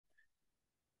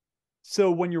So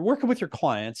when you're working with your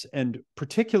clients, and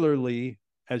particularly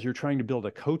as you're trying to build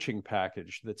a coaching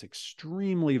package that's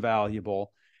extremely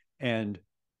valuable and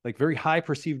like very high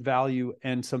perceived value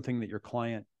and something that your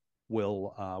client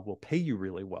will pay you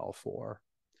really well for,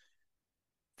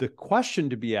 the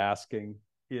question to be asking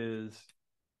is,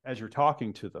 as you're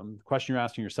talking to them, the question you're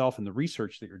asking yourself and the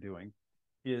research that you're doing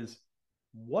is,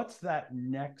 what's that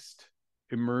next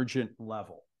emergent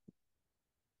level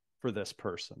for this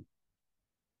person?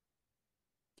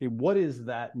 Okay, what is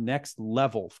that next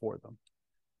level for them?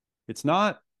 It's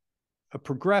not a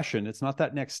progression. It's not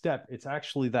that next step. It's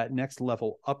actually that next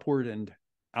level upward and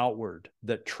outward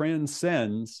that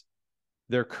transcends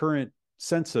their current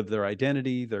sense of their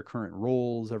identity, their current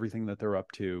roles, everything that they're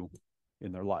up to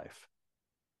in their life.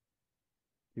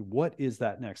 What is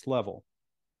that next level?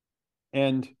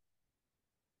 And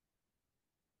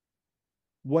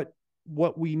what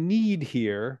we need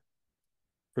here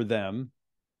for them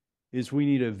is we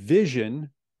need a vision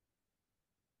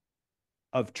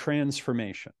of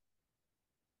transformation.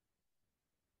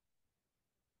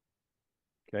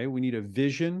 Okay, we need a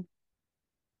vision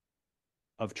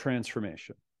of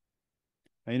transformation.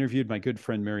 I interviewed my good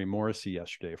friend Mary Morrissey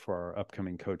yesterday for our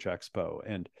upcoming Coach Expo,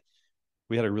 and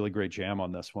we had a really great jam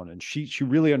on this one. And she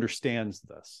really understands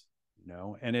this, you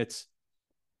know, and it's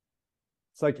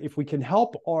like, if we can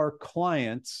help our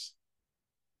clients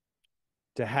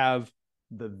to have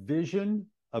the vision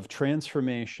of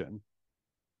transformation,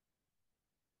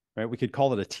 right? We could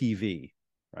call it a TV,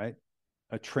 right?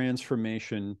 A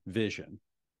transformation vision,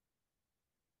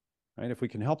 right? If we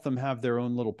can help them have their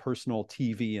own little personal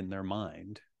TV in their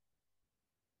mind,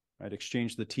 right?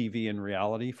 Exchange the TV in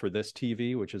reality for this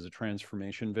TV, which is a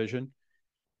transformation vision.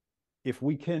 If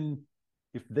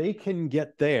they can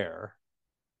get there,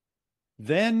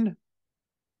 then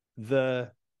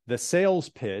the sales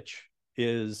pitch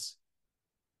is,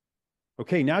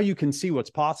 okay, now you can see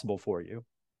what's possible for you.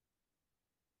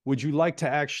 Would you like to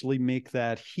actually make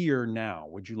that here now?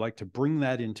 Would you like to bring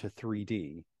that into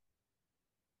 3D?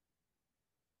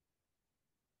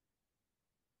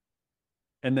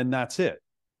 And then that's it.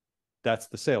 That's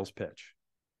the sales pitch.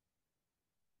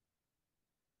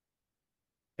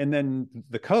 And then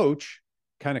the coach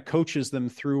kind of coaches them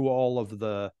through all of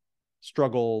the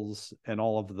struggles and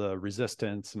all of the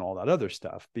resistance and all that other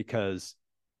stuff, because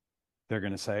they're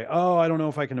going to say, oh, I don't know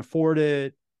if I can afford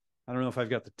it. I don't know if I've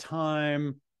got the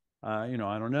time. I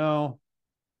don't know.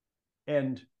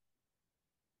 And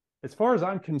as far as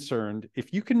I'm concerned,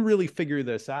 if you can really figure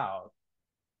this out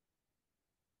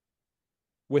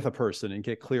with a person and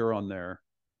get clear on their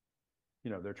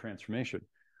transformation,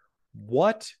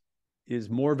 what is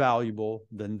more valuable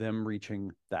than them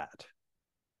reaching that?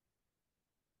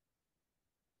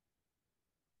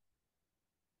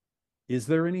 Is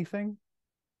there anything?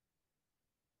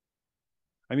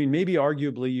 I mean, maybe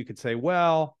arguably you could say,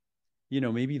 well,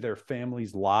 maybe their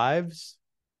family's lives,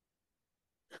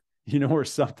 or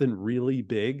something really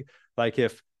big. Like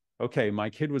if, okay, my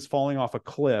kid was falling off a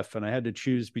cliff and I had to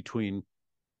choose between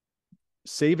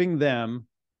saving them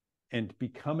and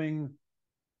becoming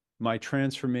my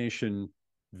transformation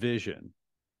vision.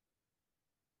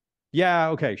 Yeah,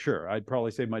 okay, sure. I'd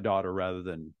probably save my daughter rather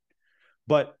than,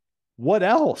 but what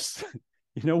else?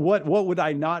 What would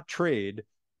I not trade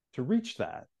to reach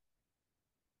that?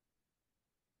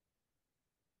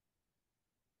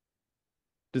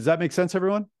 Does that make sense,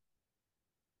 everyone?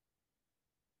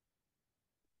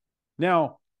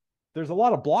 Now, there's a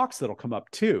lot of blocks that'll come up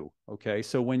too. Okay.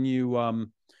 So when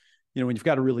when you've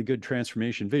got a really good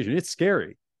transformation vision, it's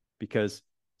scary, because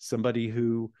somebody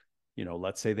who,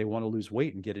 let's say they want to lose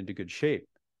weight and get into good shape,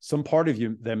 some part of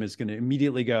them is going to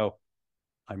immediately go,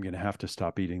 I'm going to have to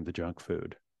stop eating the junk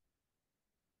food.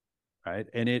 Right.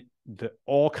 And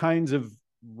all kinds of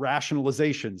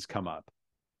rationalizations come up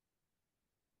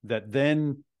that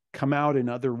then come out in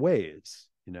other ways,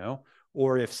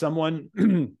 or if someone,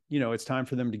 it's time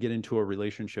for them to get into a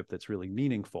relationship that's really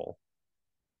meaningful,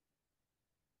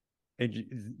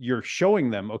 and you're showing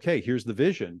them, okay, here's the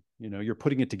vision, you're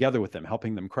putting it together with them,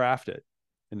 helping them craft it,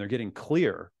 and they're getting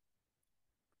clear,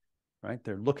 right?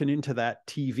 They're looking into that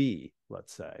TV,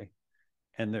 let's say,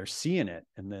 and they're seeing it.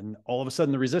 And then all of a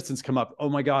sudden the resistance come up. Oh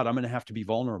my God, I'm going to have to be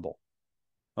vulnerable.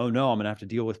 Oh no, I'm going to have to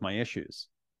deal with my issues.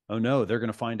 Oh no, they're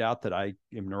going to find out that I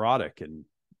am neurotic. And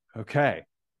okay.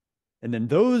 And then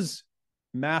those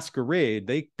masquerade,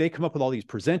 they come up with all these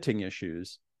presenting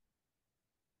issues,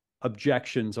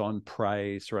 objections on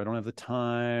price, or I don't have the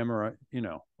time, or,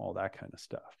 all that kind of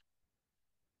stuff.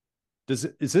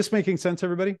 Is this making sense,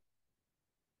 everybody?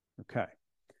 Okay.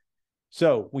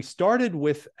 So we started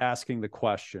with asking the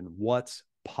question, what's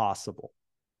possible?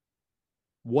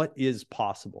 What is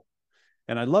possible?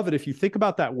 And I love it. If you think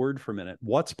about that word for a minute,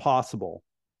 what's possible,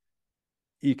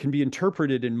 it can be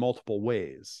interpreted in multiple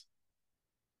ways.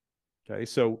 Okay,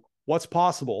 so what's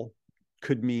possible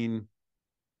could mean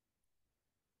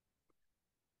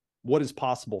what is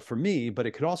possible for me, but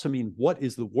it could also mean what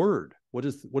is the word? What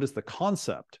is the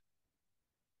concept?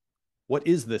 What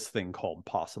is this thing called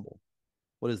possible?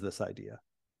 What is this idea?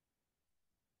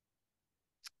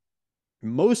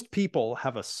 Most people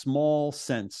have a small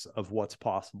sense of what's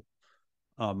possible.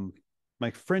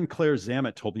 My friend Claire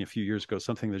Zammit told me a few years ago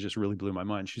something that just really blew my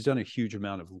mind. She's done a huge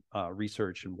amount of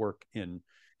research and work in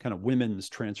kind of women's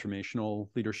transformational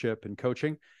leadership and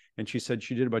coaching. And she said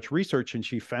she did a bunch of research and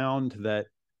she found that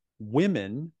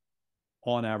women,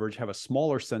 on average, have a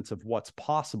smaller sense of what's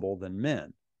possible than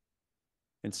men.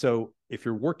 And so if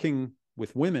you're working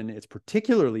with women, it's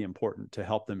particularly important to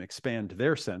help them expand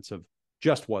their sense of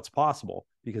just what's possible,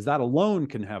 because that alone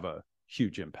can have a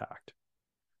huge impact.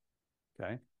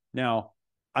 Okay. Now,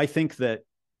 I think that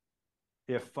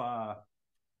if I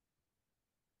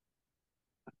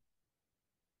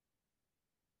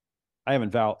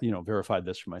haven't verified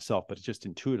this for myself, but it just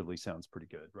intuitively sounds pretty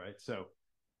good, right? So,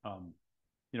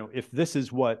 if this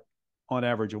is what on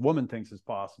average a woman thinks is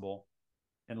possible,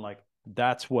 and like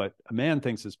that's what a man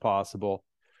thinks is possible,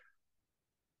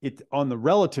 it on the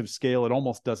relative scale, it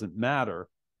almost doesn't matter,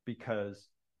 because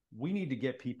we need to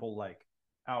get people like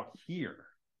out here.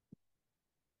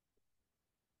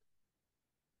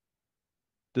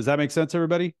 Does that make sense,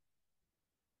 everybody?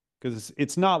 Because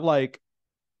it's not like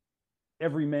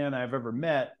every man I've ever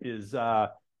met is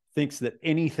thinks that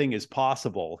anything is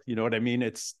possible. You know what I mean?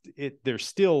 They're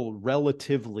still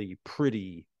relatively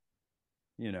pretty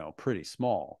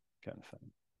small kind of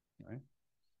thing, right?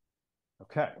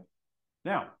 Okay.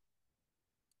 Now,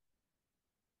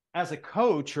 as a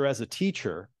coach or as a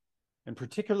teacher, and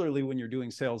particularly when you're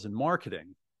doing sales and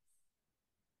marketing,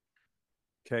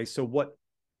 okay, so what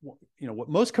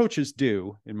most coaches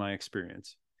do, in my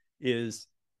experience, is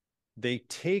they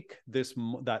take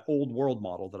that old world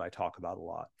model that I talk about a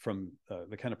lot from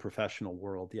the kind of professional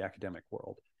world, the academic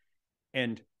world,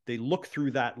 and they look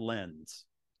through that lens.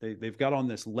 They've got on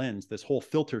this lens, this whole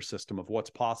filter system of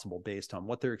what's possible based on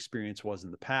what their experience was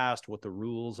in the past, what the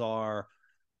rules are,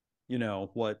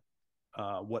 what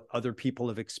other people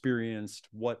have experienced,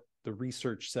 what the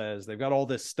research says. They've got all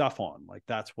this stuff on, like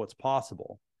that's what's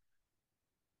possible,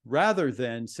 rather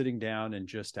than sitting down and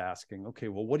just asking, okay,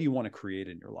 well, what do you want to create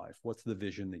in your life? What's the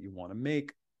vision that you want to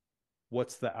make?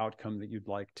 What's the outcome that you'd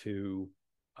like to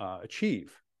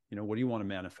achieve? What do you want to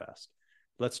manifest?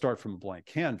 Let's start from a blank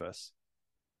canvas.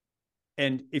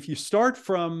 And if you start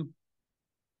from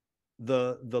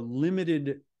the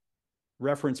limited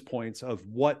reference points of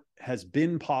what has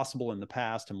been possible in the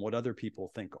past and what other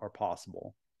people think are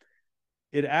possible,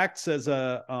 it acts as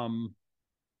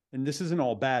and this isn't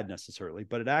all bad necessarily,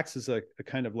 but it acts as a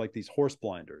kind of like these horse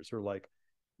blinders, or like,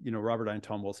 Robert Ian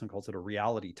Tom Wilson calls it a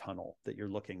reality tunnel that you're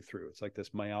looking through. It's like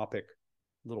this myopic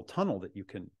little tunnel that you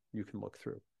can look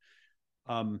through.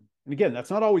 And again, that's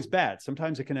not always bad.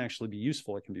 Sometimes it can actually be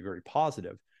useful. It can be very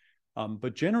positive.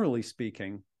 But generally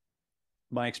speaking,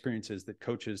 my experience is that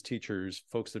coaches, teachers,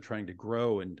 folks that are trying to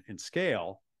grow and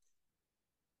scale,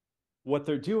 what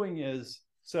they're doing is,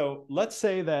 so let's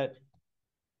say that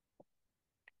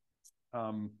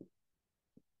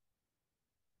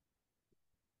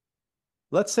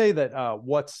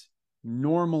what's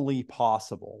normally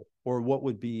possible, or what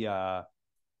would be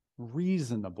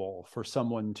reasonable for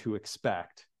someone to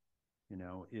expect,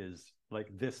 is like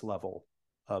this level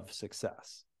of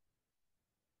success.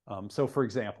 So for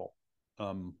example,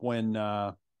 when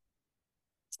a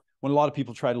lot of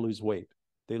people try to lose weight,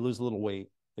 they lose a little weight,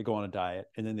 they go on a diet,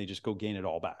 and then they just go gain it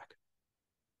all back.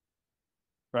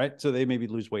 Right? So they maybe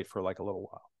lose weight for like a little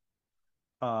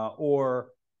while.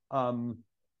 Or I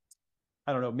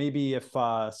don't know, maybe if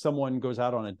someone goes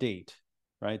out on a date,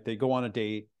 right? They go on a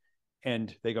date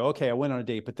and they go, okay, I went on a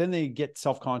date, but then they get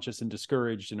self-conscious and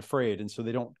discouraged and afraid. And so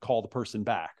they don't call the person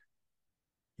back,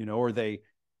 or they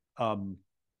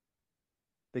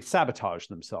sabotage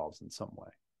themselves in some way.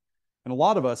 And a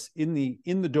lot of us in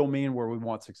the domain where we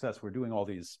want success, we're doing all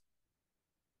these,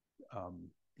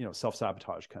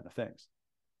 self-sabotage kind of things.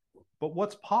 But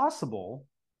what's possible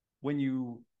when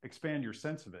you expand your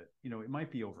sense of it, it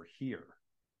might be over here.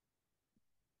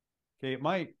 Okay, it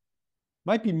might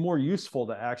be more useful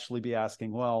to actually be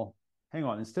asking, well, hang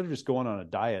on, instead of just going on a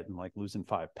diet and like losing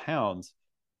 5 pounds,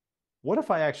 what if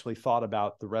I actually thought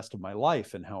about the rest of my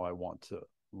life and how I want to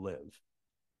live?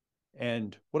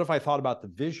 And what if I thought about the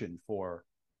vision for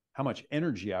how much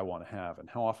energy I want to have and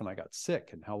how often I got sick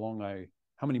and how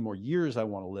how many more years I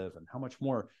want to live and how much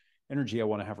more energy I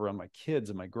want to have around my kids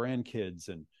and my grandkids.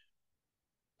 And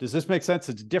does this make sense?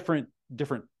 It's different,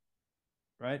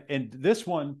 right? And this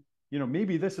one,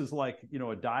 maybe this is like,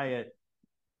 a diet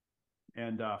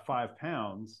and 5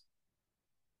 pounds.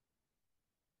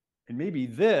 And maybe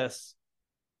this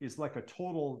is like a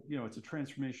total, it's a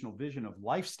transformational vision of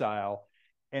lifestyle.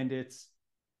 And it's,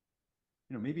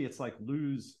 maybe it's like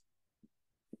lose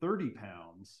 30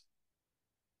 pounds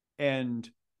and,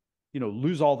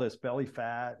 lose all this belly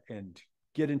fat and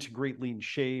get into great lean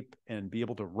shape and be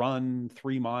able to run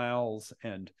 3 miles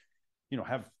and,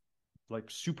 have like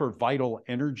super vital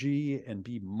energy and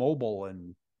be mobile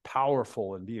and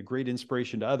powerful and be a great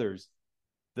inspiration to others.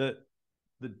 The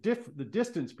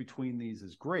distance between these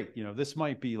is great. This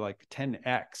might be like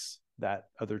 10x that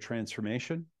other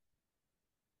transformation.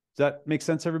 Does that make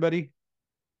sense, everybody?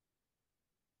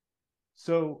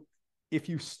 So if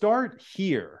you start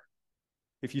here,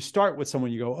 if you start with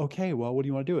someone, you go, okay, well, what do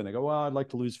you want to do? And they go, well, I'd like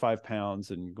to lose 5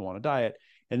 pounds and go on a diet.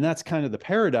 And that's kind of the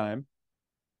paradigm.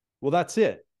 Well, that's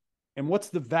it. And what's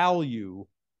the value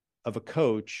of a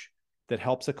coach that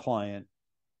helps a client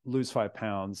lose 5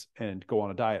 pounds and go on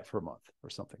a diet for a month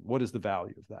or something? What is the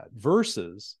value of that?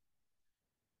 Versus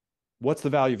what's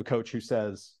the value of a coach who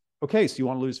says, okay, so you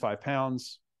want to lose 5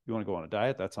 pounds, you want to go on a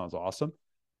diet? That sounds awesome.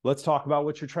 Let's talk about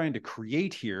what you're trying to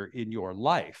create here in your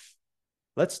life.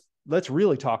 Let's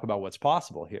really talk about what's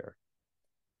possible here.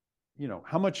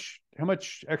 How much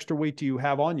extra weight do you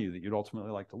have on you that you'd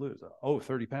ultimately like to lose? Oh,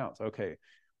 30 pounds. Okay.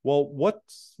 Well, what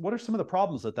are some of the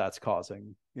problems that's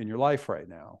causing in your life right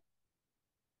now?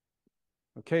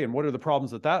 Okay. And what are the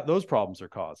problems those problems are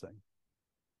causing?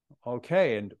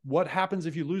 Okay. And what happens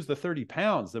if you lose the 30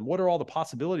 pounds? Then what are all the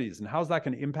possibilities? And how's that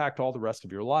going to impact all the rest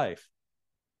of your life?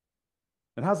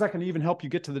 And how's that going to even help you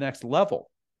get to the next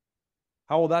level?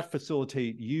 How will that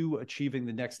facilitate you achieving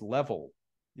the next level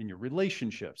in your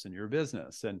relationships, in your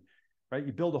business? And right,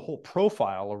 you build a whole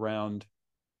profile around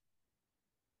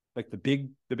like the big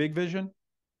vision.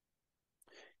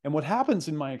 And what happens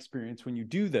in my experience when you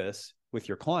do this with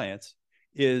your clients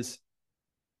is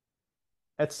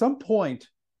at some point,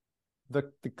 the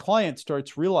client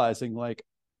starts realizing like,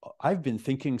 I've been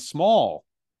thinking small.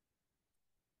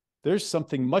 There's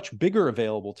something much bigger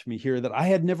available to me here that I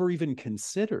had never even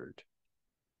considered.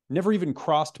 Never even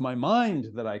crossed my mind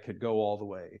that I could go all the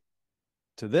way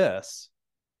to this.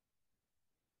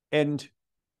 And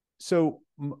so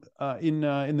in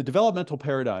the developmental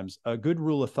paradigms, a good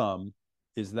rule of thumb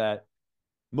is that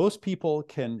most people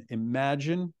can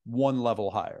imagine one level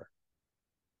higher.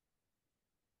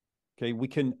 Okay, we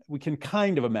can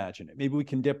kind of imagine it. Maybe we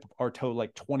can dip our toe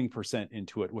like 20%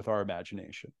 into it with our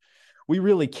imagination. We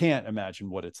really can't imagine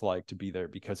what it's like to be there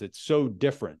because it's so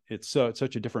different. It's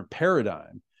such a different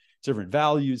paradigm. It's a different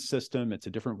values system. It's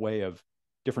a different way of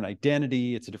different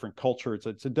identity. It's a different culture.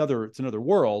 It's another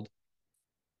world.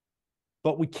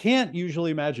 But we can't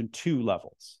usually imagine 2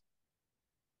 levels.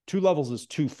 2 levels is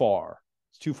too far.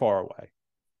 It's too far away.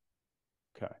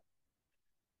 Okay.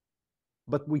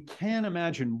 But we can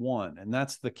imagine 1, and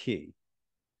that's the key.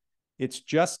 It's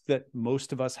just that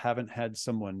most of us haven't had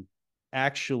someone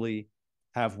actually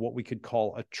have what we could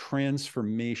call a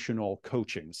transformational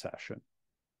coaching session.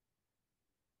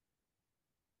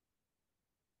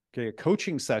 Okay, a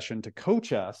coaching session to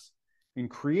coach us in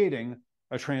creating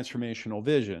a transformational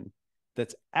vision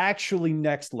that's actually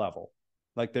next level.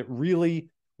 Like that really,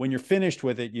 when you're finished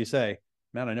with it, you say,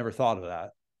 man, I never thought of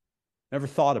that. Never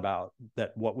thought about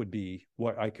that.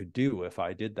 What I could do if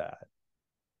I did that.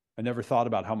 I never thought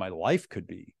about how my life could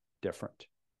be different.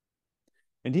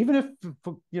 And even if,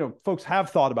 folks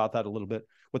have thought about that a little bit,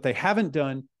 what they haven't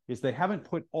done is they haven't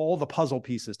put all the puzzle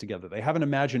pieces together. They haven't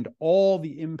imagined all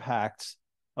the impacts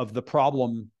of the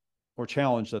problem or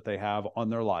challenge that they have on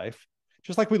their life,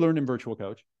 just like we learned in Virtual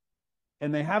Coach.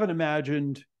 And they haven't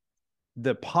imagined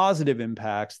the positive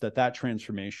impacts that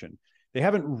transformation. They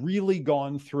haven't really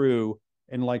gone through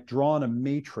and like drawn a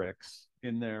matrix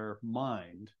in their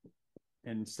mind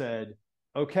and said,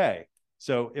 okay,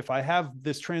 so if I have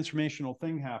this transformational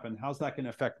thing happen, how's that going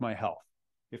to affect my health?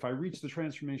 If I reach the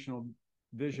transformational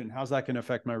vision, how's that going to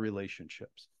affect my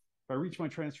relationships? If I reach my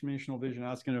transformational vision,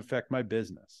 how's it going to affect my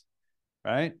business?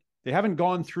 Right? They haven't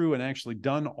gone through and actually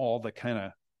done all the kind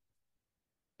of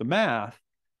the math.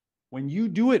 When you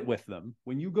do it with them,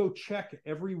 when you go check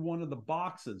every one of the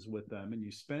boxes with them and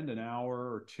you spend an hour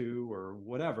or 2 or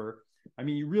whatever, I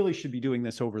mean, you really should be doing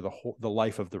this over the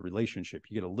life of the relationship.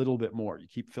 You get a little bit more. You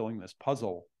keep filling this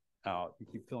puzzle out. You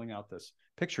keep filling out this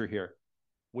picture here.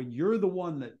 When you're the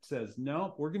one that says,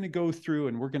 no, we're going to go through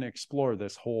and we're going to explore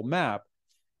this whole map,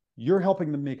 you're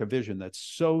helping them make a vision that's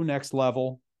so next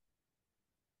level,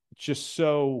 just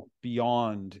so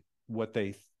beyond what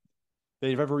they've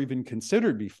ever even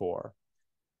considered before.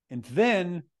 And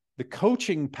then the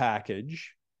coaching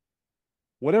package,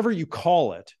 whatever you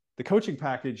call it, the coaching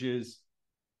package is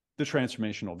the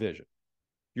transformational vision.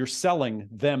 You're selling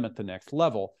them at the next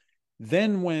level.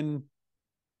 Then when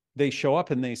they show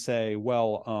up and they say,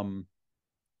 well,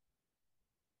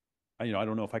 I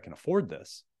don't know if I can afford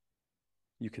this.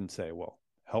 You can say, well,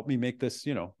 help me make this,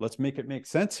 let's make it make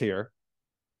sense here,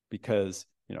 because,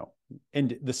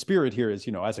 and the spirit here is,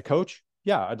 as a coach,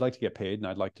 yeah, I'd like to get paid and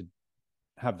I'd like to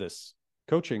have this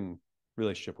coaching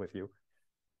relationship with you.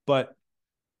 But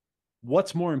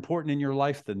what's more important in your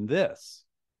life than this,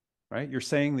 right? You're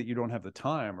saying that you don't have the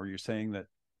time, or you're saying that,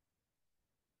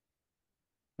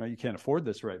 right, you can't afford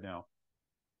this right now.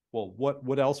 Well,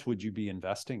 what else would you be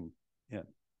investing in?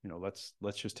 Let's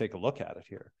just take a look at it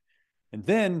here. And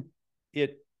then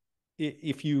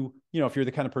if you're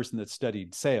the kind of person that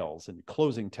studied sales and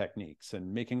closing techniques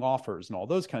and making offers and all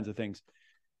those kinds of things,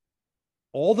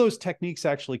 all those techniques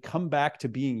actually come back to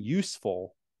being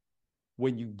useful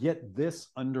when you get this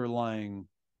underlying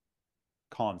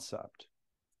concept.